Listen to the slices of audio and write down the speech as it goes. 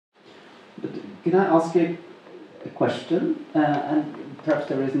But can I ask you a question? And perhaps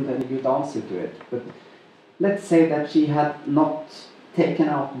there isn't any good answer to it. But let's say that she had not taken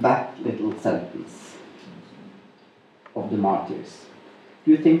out that little sentence of the martyrs.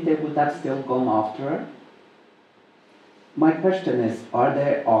 Do you think they would have still gone after her? My question is, are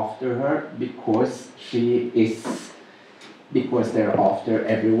they after her because because they're after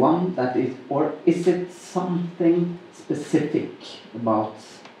everyone, that is, or is it something specific about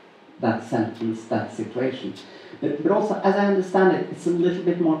that sentence, that situation? But also, as I understand it, it's a little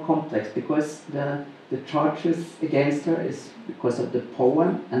bit more complex, because the charges against her is because of the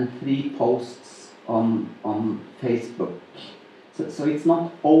poem and 3 posts on Facebook. So it's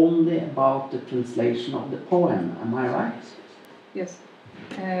not only about the translation of the poem, am I right? Yes.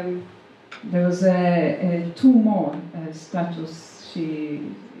 There was 2 more status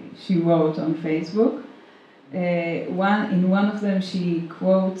she wrote on Facebook. In one of them she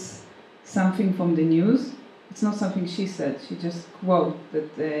quotes something from the news. It's not something she said, she just quotes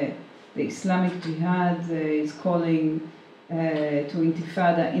that the Islamic Jihad is calling to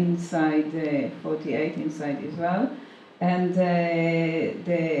intifada inside 48, inside Israel. And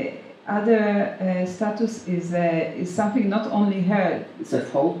the other status is something not only her. It's a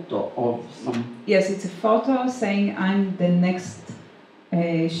photo of some... Yes, it's a photo saying I'm the next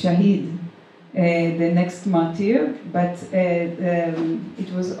Shahid, the next martyr, but it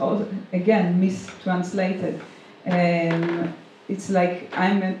was all, again, mistranslated. It's like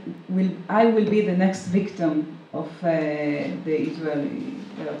I will be the next victim of the Israeli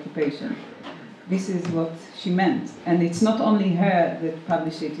occupation. This is what she meant, and it's not only her that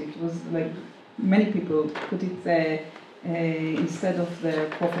published it. It was like many people put it instead of the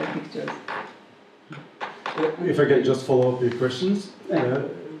profile pictures. If I can just follow up your questions,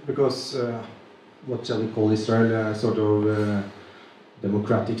 because what shall we call Israel, a sort of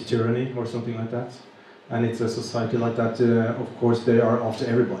democratic tyranny or something like that, and it's a society like that. Of course, they are after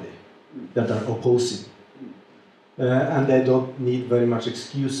everybody that are opposing. And they don't need very much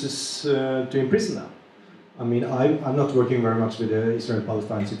excuses to imprison them. I mean, I'm not working very much with the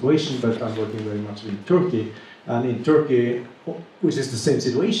Israel-Palestine situation, but I'm working very much with Turkey. And in Turkey, which is the same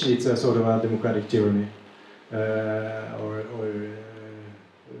situation, it's a sort of a democratic tyranny, or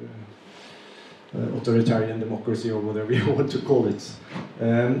authoritarian democracy, or whatever you want to call it.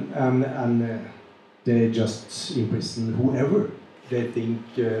 And they just imprison whoever they think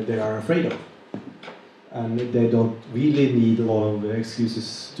they are afraid of. And they don't really need a lot of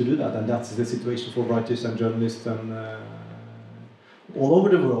excuses to do that, and that's the situation for writers and journalists and all over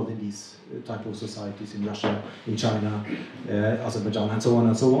the world in these type of societies, in Russia, in China, Azerbaijan, and so on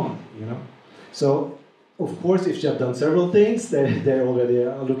and so on. You know, so of course, if she had done several things, they already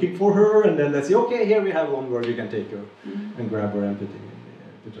are looking for her, and then they say, okay, here we have one word, you can take her and grab her and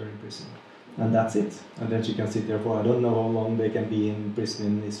put her in prison. And that's it. And then she can sit there for, I don't know how long they can be in prison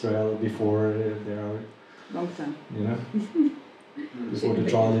in Israel before they are... Long time. You know? Before the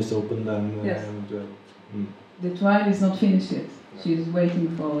trial is opened and... Yes. The trial is not finished yet. She is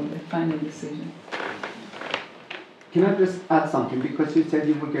waiting for the final decision. Can I just add something? Because you said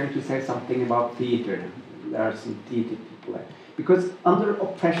you were going to say something about theater. There are some theater people there. Because under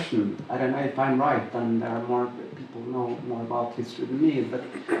oppression, I don't know if I'm right, and there are more people know more about history than me, but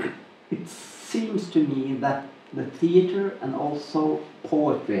it seems to me that the theater and also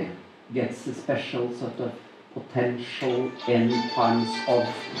poetry gets a special sort of potential in times of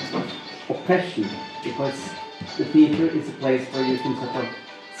oppression, because the theater is a place where you can sort of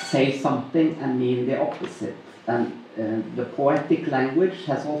say something and mean the opposite, and the poetic language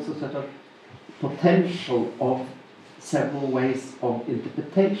has also sort of potential of several ways of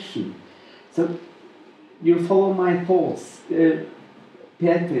interpretation. So you follow my thoughts. Pierre,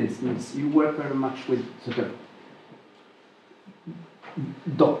 for instance, you work very much with sort of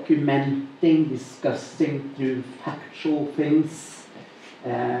documenting, discussing through factual things,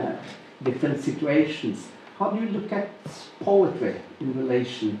 different situations. How do you look at poetry in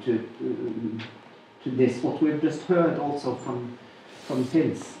relation to this, what we've just heard also from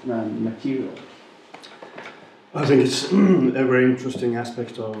Phil's material? I think it's a very interesting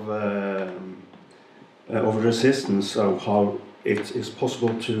aspect of resistance, of how it is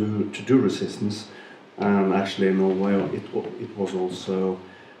possible to do resistance. And actually in Norway it was also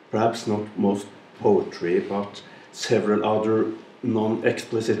perhaps not most poetry, but several other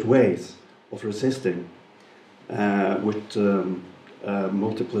non-explicit ways of resisting, with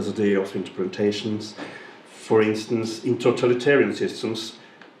multiplicity of interpretations. For instance, in totalitarian systems,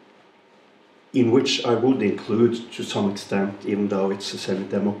 in which I would include to some extent, even though it's a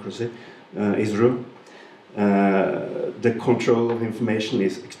semi-democracy, Israel, the control of information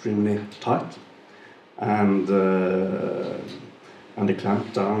is extremely tight, and the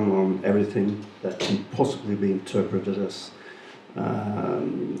clampdown on everything that can possibly be interpreted as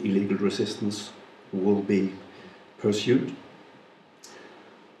illegal resistance will be pursued.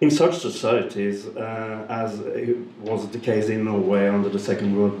 In such societies, as it was the case in Norway under the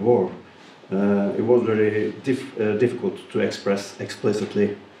Second World War, it was very difficult to express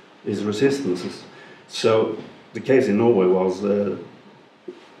explicitly these resistances. So the case in Norway was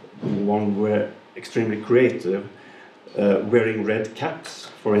one where extremely creative, wearing red caps,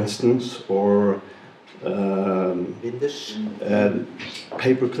 for instance, or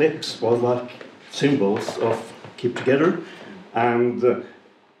paper clips was like symbols of keep together, and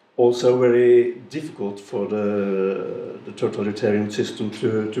also very difficult for the totalitarian system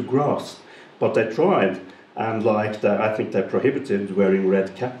to grasp. But they tried, and I think they prohibited wearing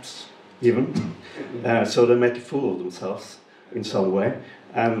red caps even. So they make a fool of themselves in some way,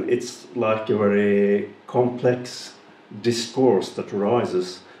 and it's like a very complex discourse that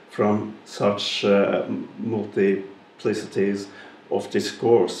arises from such multiplicities of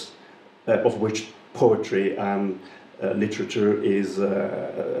discourse, of which poetry and literature is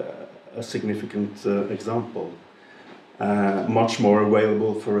a significant example. Much more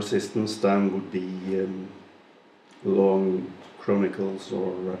available for resistance than would be long chronicles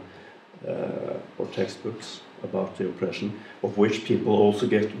or textbooks about the oppression, of which people also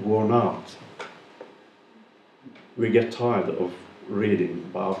get worn out. We get tired of reading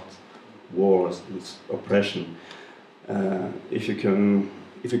about wars and oppression. If you can,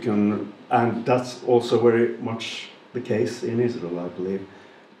 and that's also very much the case in Israel, I believe,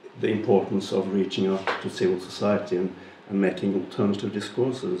 the importance of reaching out to civil society and making alternative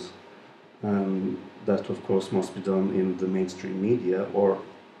discourses. That, of course, must be done in the mainstream media or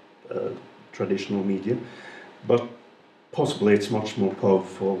traditional media, but possibly it's much more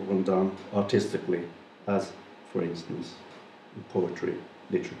powerful when done artistically, as, for instance, in poetry,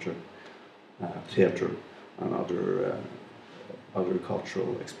 literature, theatre, and other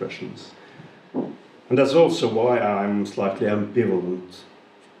cultural expressions. And that's also why I'm slightly ambivalent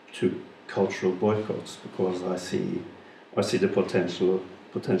to cultural boycotts, because I see the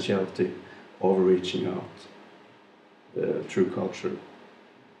potentiality of reaching out through culture.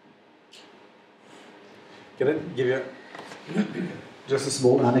 Can I give you just a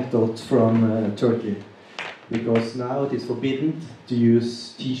small anecdote from Turkey? Because now it is forbidden to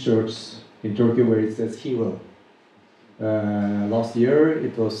use T-shirts in Turkey where it says hero. Last year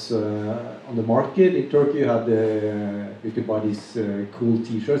it was on the market in Turkey. You could buy these cool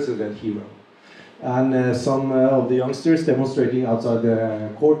T-shirts that said hero. And some of the youngsters demonstrating outside the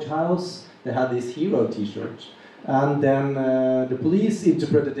courthouse, they had this hero T-shirt. And then the police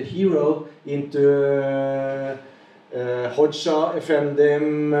interpreted the hero into Hoxha,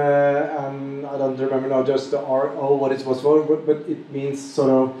 Efendim, and I don't remember now just the RO what it was for, but it means sort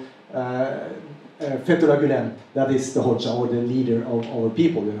of Fethullah Gülen, that is the Hoxha, or the leader of our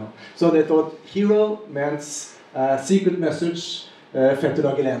people, you know. So they thought hero meant secret message,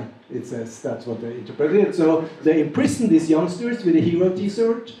 Fethullah Gülen, it says, that's what they interpreted it. So they imprisoned these youngsters with a hero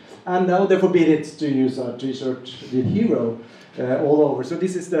T-shirt, and now they forbid it to use a T-shirt with hero all over. So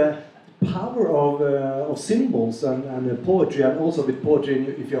this is the power of symbols and poetry, and also with poetry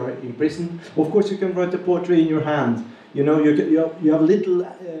if you are in prison. Of course you can write the poetry in your hand. You know, you have little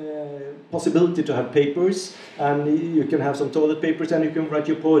possibility to have papers, and you can have some toilet papers, and you can write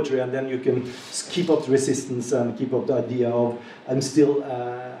your poetry, and then you can keep up the resistance and keep up the idea of I'm still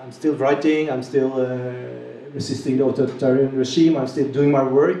writing, I'm still resisting the authoritarian regime, I'm still doing my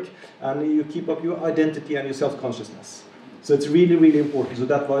work, and you keep up your identity and your self-consciousness. So it's really, really important. So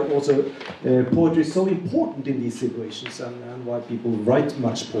that's why also poetry is so important in these situations, and why people write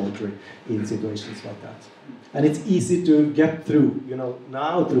much poetry in situations like that. And it's easy to get through, you know,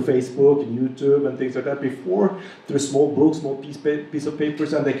 now through Facebook and YouTube and things like that. Before, through small books, small piece of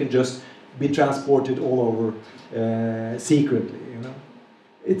papers, and they can just be transported all over secretly, you know.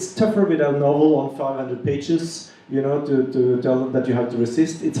 It's tougher with a novel on 500 pages, you know, to tell them that you have to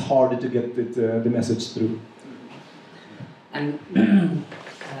resist. It's harder to get the message through. And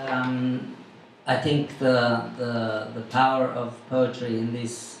I think the power of poetry in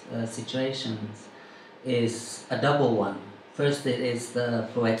these situations is a double one. First, it is the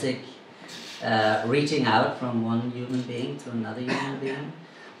poetic reaching out from one human being to another human being,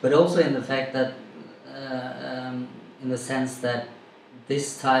 but also in the fact that, in the sense that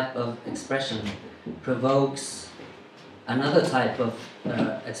this type of expression provokes another type of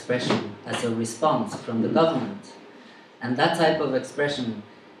expression as a response from the government. And that type of expression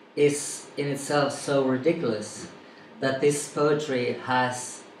is in itself so ridiculous that this poetry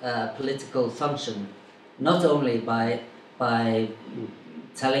has a political function, not only by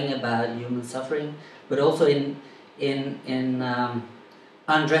telling about human suffering, but also in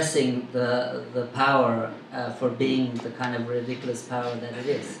undressing the power for being the kind of ridiculous power that it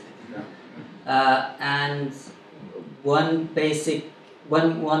is. And one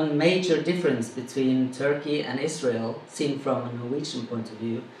major difference between Turkey and Israel, seen from a Norwegian point of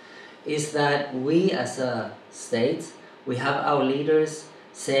view, is that we as a state, we have our leaders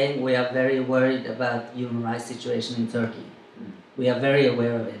saying we are very worried about the human rights situation in Turkey. We are very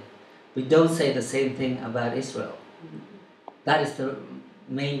aware of it. We don't say the same thing about Israel. That is the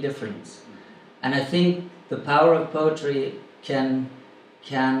main difference. And I think the power of poetry can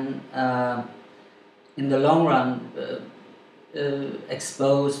in the long run,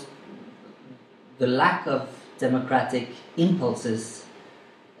 expose the lack of democratic impulses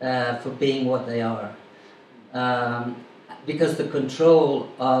for being what they are. Because the control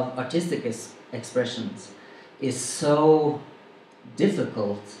of artistic expressions is so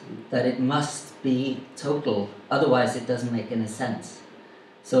difficult that it must be total, otherwise it doesn't make any sense.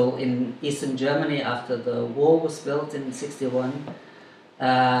 So in Eastern Germany, after the wall was built in '61,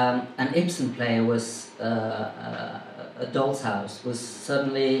 an Ibsen play was a doll's house was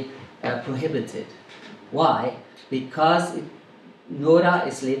suddenly prohibited. Why? Because Nora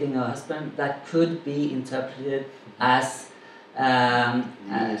is leaving her husband. That could be interpreted as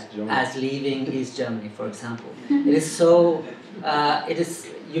leaving East Germany, for example. It is so.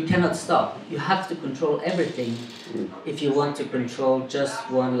 You cannot stop. You have to control everything if you want to control just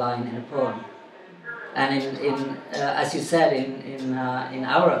one line in a poem. And as you said, in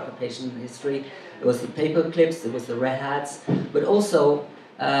our occupation history, it was the paper clips, it was the red hats, but also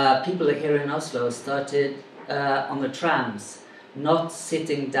people here in Oslo started on the trams, not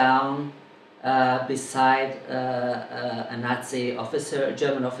sitting down beside a Nazi officer, a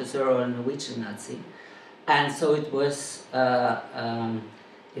German officer or a Norwegian Nazi. And so it was,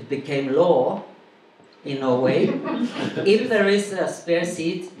 it became law in Norway. If there is a spare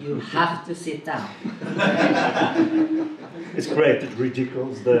seat, you have to sit down. It's great, it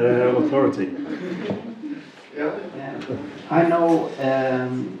ridicules the authority. I know,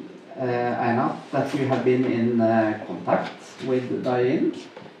 Einat, that you have been in contact with Dareen.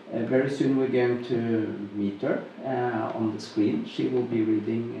 Very soon we're going to meet her on the screen. She will be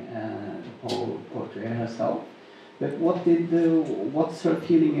reading poetry herself. But what's her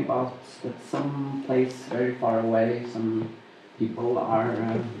feeling about that some place very far away, some people are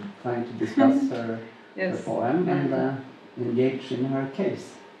trying to discuss her poem and engage in her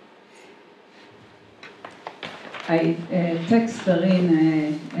case? I texted Dareen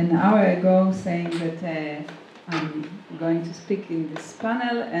an hour ago saying that I'm going to speak in this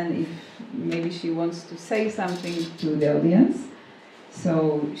panel and if maybe she wants to say something to the audience.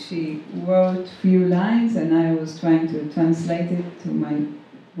 So she wrote a few lines and I was trying to translate it to my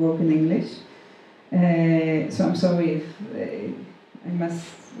broken English. So I'm sorry if I must,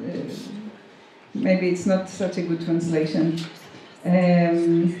 maybe it's not such a good translation.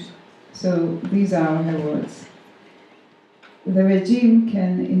 So these are her words. The regime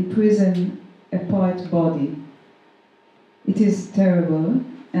can imprison a poet's body. It is terrible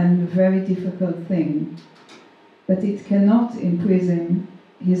and a very difficult thing, but it cannot imprison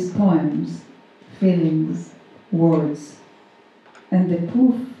his poems, feelings, words. And the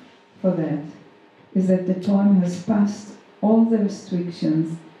proof for that is that the poem has passed all the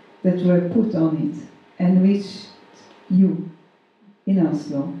restrictions that were put on it and reached you in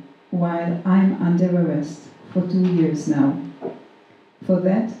Oslo while I'm under arrest for 2 years now. For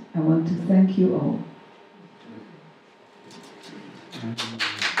that, I want to thank you all.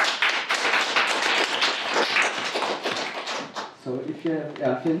 So if you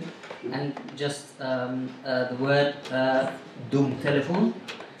have, Finn? And just the word dumtelefon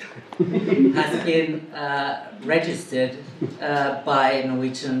has been registered by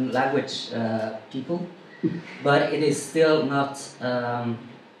Norwegian language people, but it is still not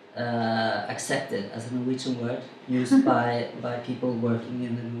accepted as a Norwegian word used by people working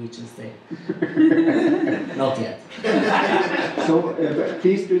in the Norwegian state. Not yet. So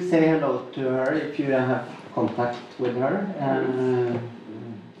please do say hello to her if you have contact with her,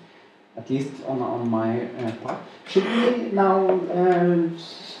 at least on my part. Should we now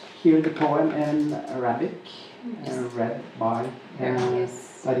hear the poem in Arabic, read by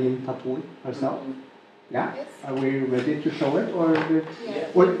Dareen Tatour herself? Yeah? Yes. Are we ready to show it, or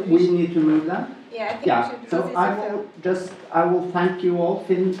we need to move that? Yeah, I think we should. So I will thank you all.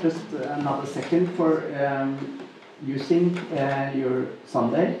 Finn, just another second for using your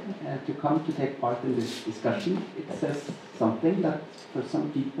Sunday to come to take part in this discussion. It says something that for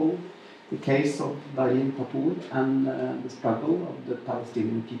some people the case of Dareen Tatour and the struggle of the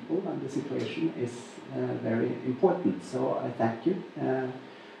Palestinian people and the situation is very important. So I thank you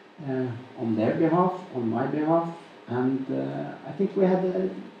on their behalf, on my behalf, and I think we had a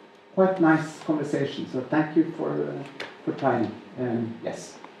quite nice conversation. So thank you for trying.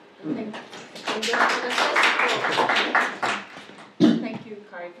 Yes. Thank you,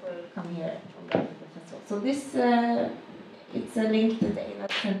 Kari, for coming here on the festival. So this, it's a link that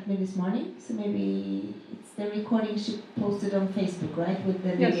Einat sent me this morning. So maybe it's the recording she posted on Facebook, right? With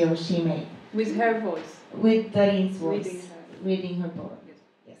the video she made. With her voice. With Dareen's voice. Reading her poem.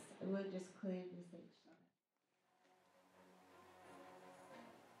 Yes. I will just clear the stage.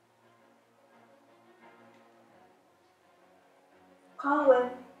 قاوم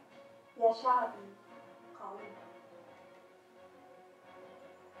يا شعبي قاوم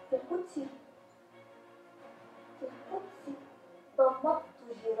في القدس ضمدت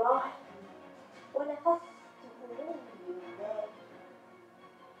جراحي ونفست همومي لله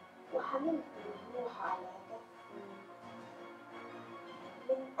وحملت الروح على كفي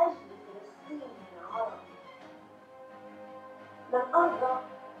من أجل فلسطين العربي لن أرضى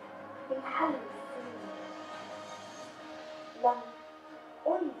بالحل السلمي لن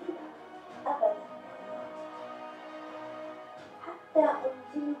أنزل أبدا حتى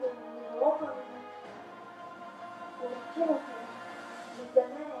أنزلهم من وطني أذكرهم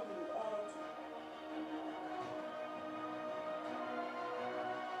بزمان الآتي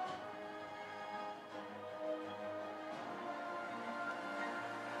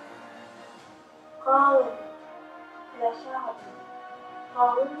قاوم يا شعبي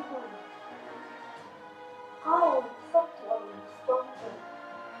قاومهم قاوم سطوى المستنصر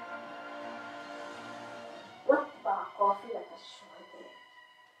واتبع قافلة الشهداء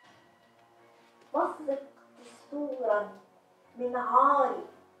مزق دستورا من عاري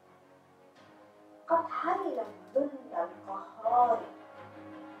قد حمل الذل القهار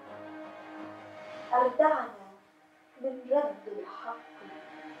أردعنا من رد الحق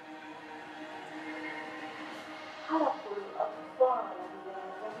حرقوا الأطفال بلا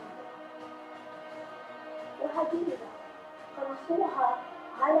ذنب وهديرة خلصوها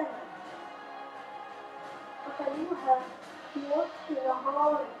علنا قتلوها في وسط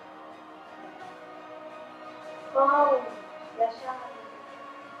نهار قاوم يا شعبي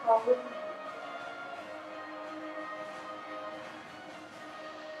قاوم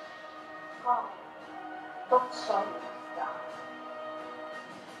قاوم بطشا المستعار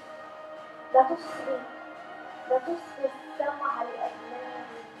لا تصغي السمع لأجنان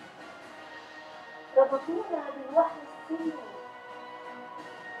ربطونا بالوحي السني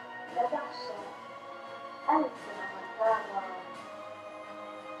لا تخشى ألسن مكانا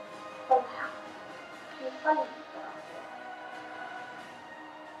فالحق في قلبك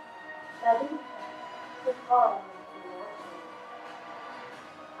ناديك سقارا في وجهي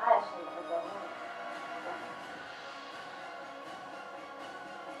عاش العذراء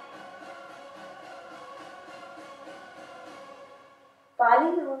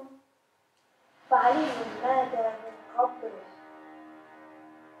فعلي نادى من قبره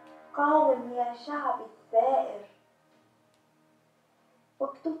قاوم يا شعبي الثائر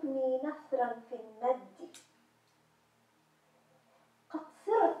واكتبني نثرا في الند قد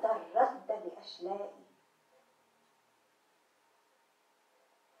صرت الرد لأشلائي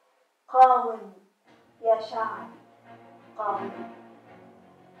قاوم يا شعبي قاوم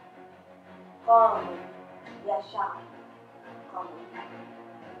قاوم يا شعبي قاوم